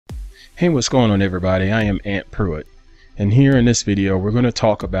Hey, what's going on everybody? I am Pruitt, and here in this video we're going to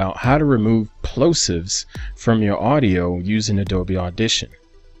talk about how to remove plosives from your audio using Adobe Audition.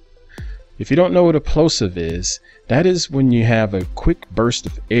 If you don't know what a plosive is, that is when you have a quick burst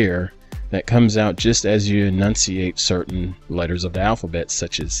of air that comes out just as you enunciate certain letters of the alphabet,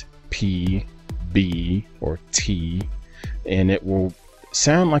 such as P, B, or T, and it will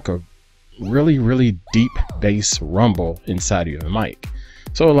sound like a really deep bass rumble inside of your mic.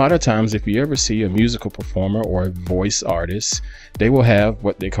 So a lot of times if you ever see a musical performer or a voice artist, they will have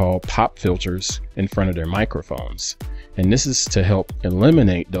what they call pop filters in front of their microphones, and this is to help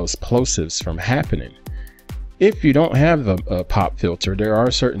eliminate those plosives from happening. If you don't have a pop filter, there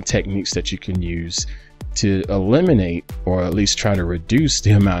are certain techniques that you can use to eliminate or at least try to reduce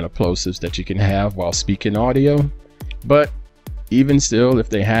the amount of plosives that you can have while speaking audio. But even still, if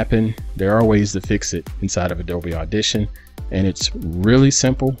they happen, there are ways to fix it inside of Adobe Audition, and it's really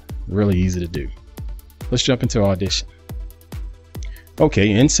simple, really easy to do. Let's jump into Audition.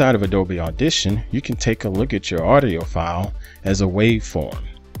 Okay, inside of Adobe Audition, you can take a look at your audio file as a waveform.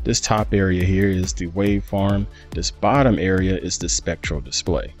 This top area here is the waveform. This bottom area is the spectral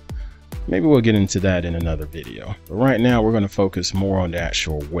display. Maybe we'll get into that in another video, but right now we're going to focus more on the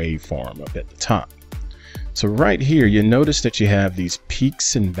actual waveform up at the top. So right here, you notice that you have these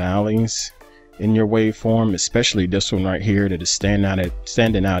peaks and valleys in your waveform, especially this one right here that is standing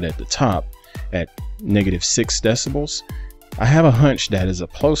out at the top at -6 decibels. I have a hunch that is a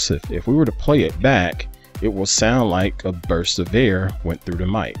plosive. If we were to play it back, it will sound like a burst of air went through the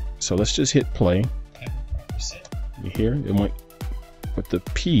mic. So let's just hit play. You hear it went with the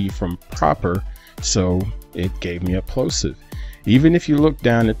P from proper, so it gave me a plosive. Even if you look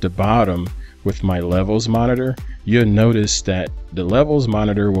down at the bottom with my levels monitor, you'll notice that the levels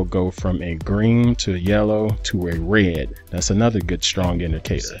monitor will go from a green to a yellow to a red. That's another good strong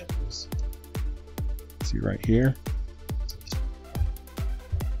indicator. See right here?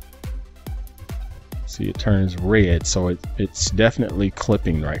 See, it turns red, so it's definitely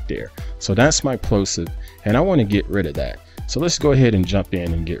clipping right there. So that's my plosive, and I want to get rid of that. So let's go ahead and jump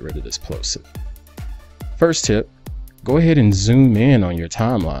in and get rid of this plosive. First tip, go ahead and zoom in on your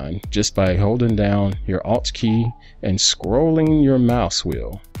timeline just by holding down your Alt key and scrolling your mouse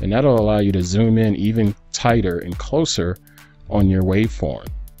wheel, and that'll allow you to zoom in even tighter and closer on your waveform.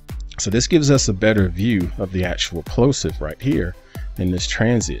 So this gives us a better view of the actual plosive right here in this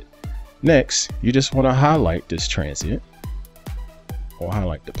transient. Next, you just want to highlight this transient, or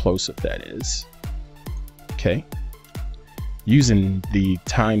highlight the plosive, that is. Okay. Using the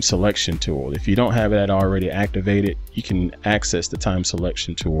time selection tool. If you don't have that already activated, you can access the time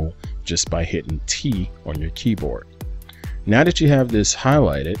selection tool just by hitting T on your keyboard. Now that you have this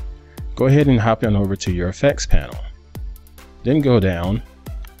highlighted, go ahead and hop on over to your effects panel. Then go down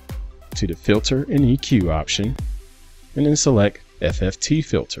to the filter and EQ option, and then select Fft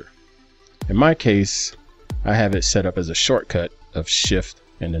Filter. In my case, I have it set up as a shortcut of Shift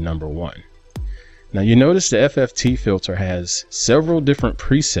and the number 1. Now you notice the Fft filter has several different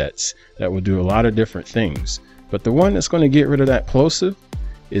presets that will do a lot of different things, but the one that's going to get rid of that plosive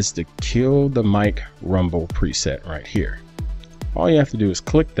is the Kill the Mic Rumble preset right here. All you have to do is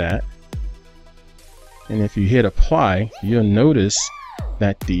click that, and if you hit apply, you'll notice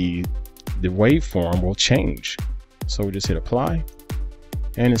that the waveform will change. So we just hit apply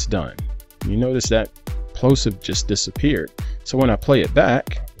and it's done. You notice that plosive just disappeared. So when I play it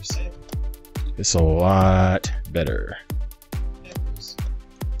back, it's a lot better.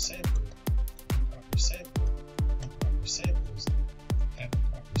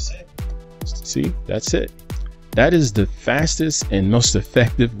 See, that's it. That is the fastest and most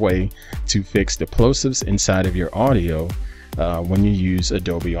effective way to fix the plosives inside of your audio when you use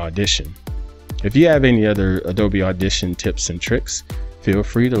Adobe Audition. If you have any other Adobe Audition tips and tricks, feel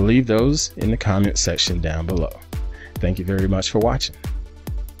free to leave those in the comment section down below. Thank you very much for watching.